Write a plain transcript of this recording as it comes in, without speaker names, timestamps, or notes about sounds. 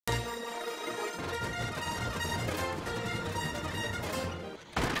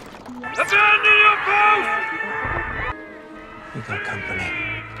We got company.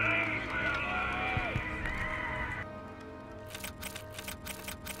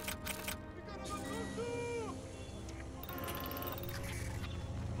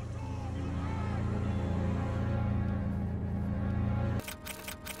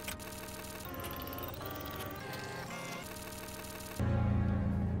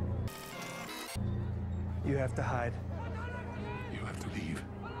 You have to hide. You have to leave.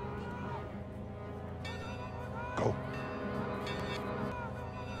 Go.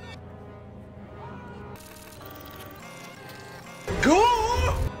 Go!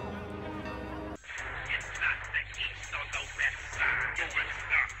 It's not the east or the west side. No, it's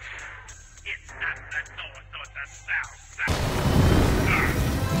not. It's not the north or the south side.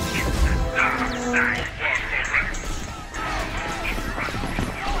 It's the dark side. Walk correct. It's right.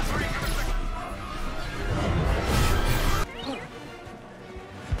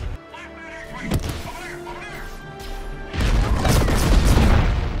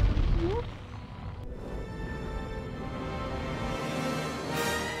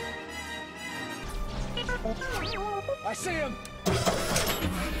 I see him!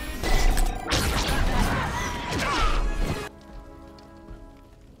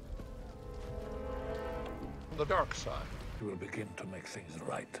 The dark side. You will begin to make things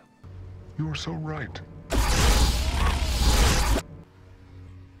right. You are so right.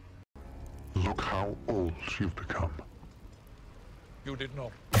 Look how old you've become. You did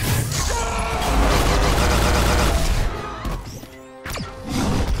not.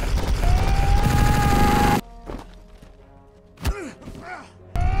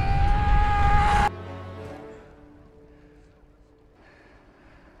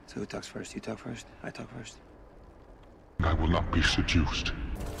 So who talks first? You talk first? I talk first? I will not be seduced.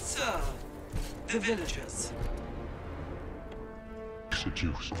 Sir, the villagers.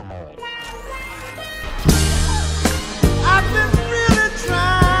 Seduced from all. I've been really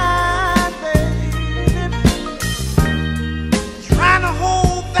trying, baby, trying to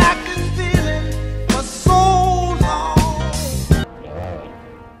hold back this feeling for so long.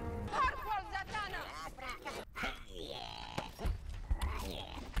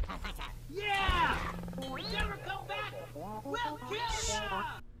 Yeah! Never come back! We'll kill ya!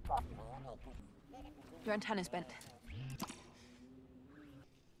 Your antenna's bent.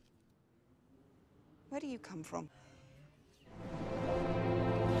 Where do you come from?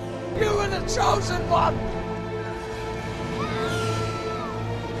 You were the chosen one!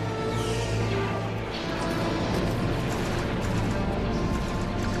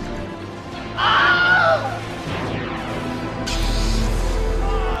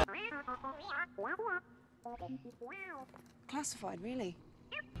 Classified, really?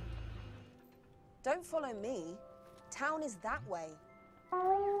 Don't follow me. Town is that way.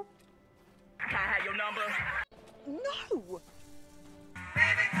 Can I have your number? No!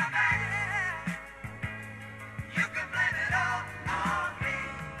 Baby, come back here. You can blame it all on me.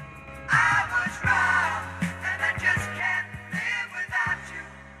 I was wrong, and I just can't live without you.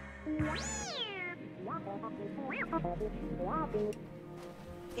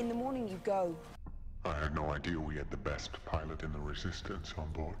 In the morning you go. I had no idea we had the best pilot in the Resistance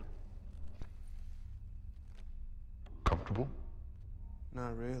on board. Comfortable?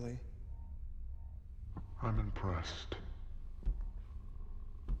 Not really. I'm impressed.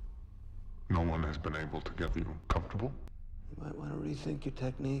 No one has been able to get you comfortable? You might want to rethink your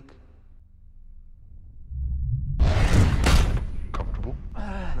technique. Comfortable?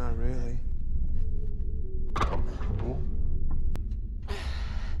 Not really. Comfortable?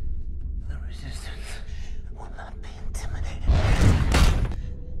 The Resistance will not be intimidated.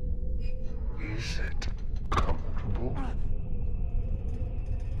 Is it comfortable?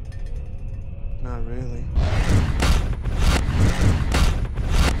 Not really.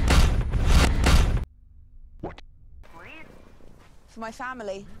 What? For my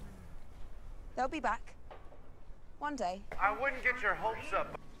family. They'll be back. One day. I wouldn't get your hopes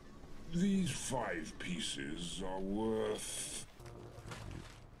up. These 5 pieces are worth...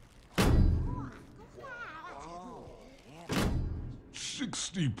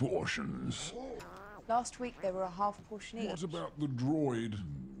 60 portions. Last week they were a half portion each. What about the droid?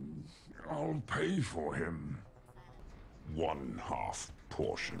 I'll pay for him. 1/2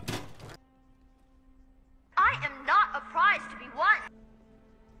 portion. I am not a prize to be won.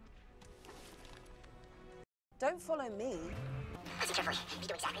 Don't follow me. Listen carefully. You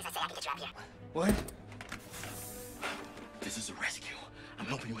do exactly as I say. I can get you out of here. What? This is a rescue. I'm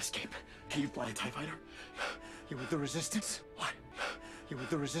helping you escape. Can you fly a TIE fighter? You're with the Resistance? What? You're with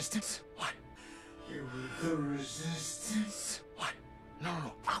the Resistance? What? You're with the Resistance? What?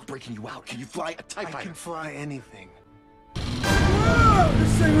 No. I'm breaking you out. Can you fly a TIE fighter? I can fly anything.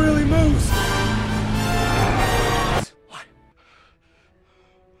 This thing really moves. What?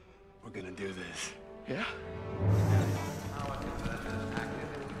 We're gonna do this. Yeah?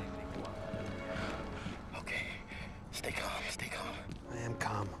 Okay. Stay calm, stay calm. I am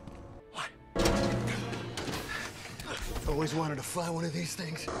calm. What? Always wanted to fly one of these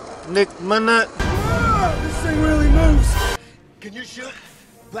things. Nick, my nut. This thing really moves. Can you shoot?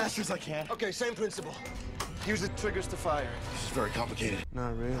 Blasters I can. Okay, same principle. Use the triggers to fire. This is very complicated.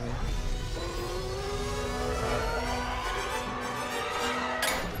 Not really.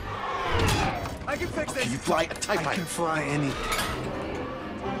 I can fix this. Can you fly a TIE I fighter? can fly anything.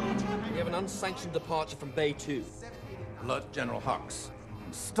 We have an unsanctioned departure from Bay 2. Alert General Hux.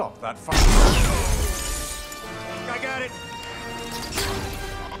 Stop that fire. I got it.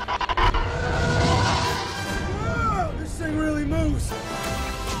 This thing really moves.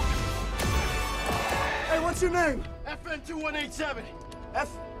 Hey, what's your name? FN2187. F.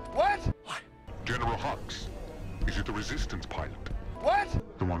 What? What? General Hux. Is it the Resistance pilot? What?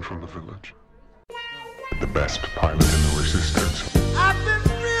 The one from the village? The best pilot in the Resistance. I've been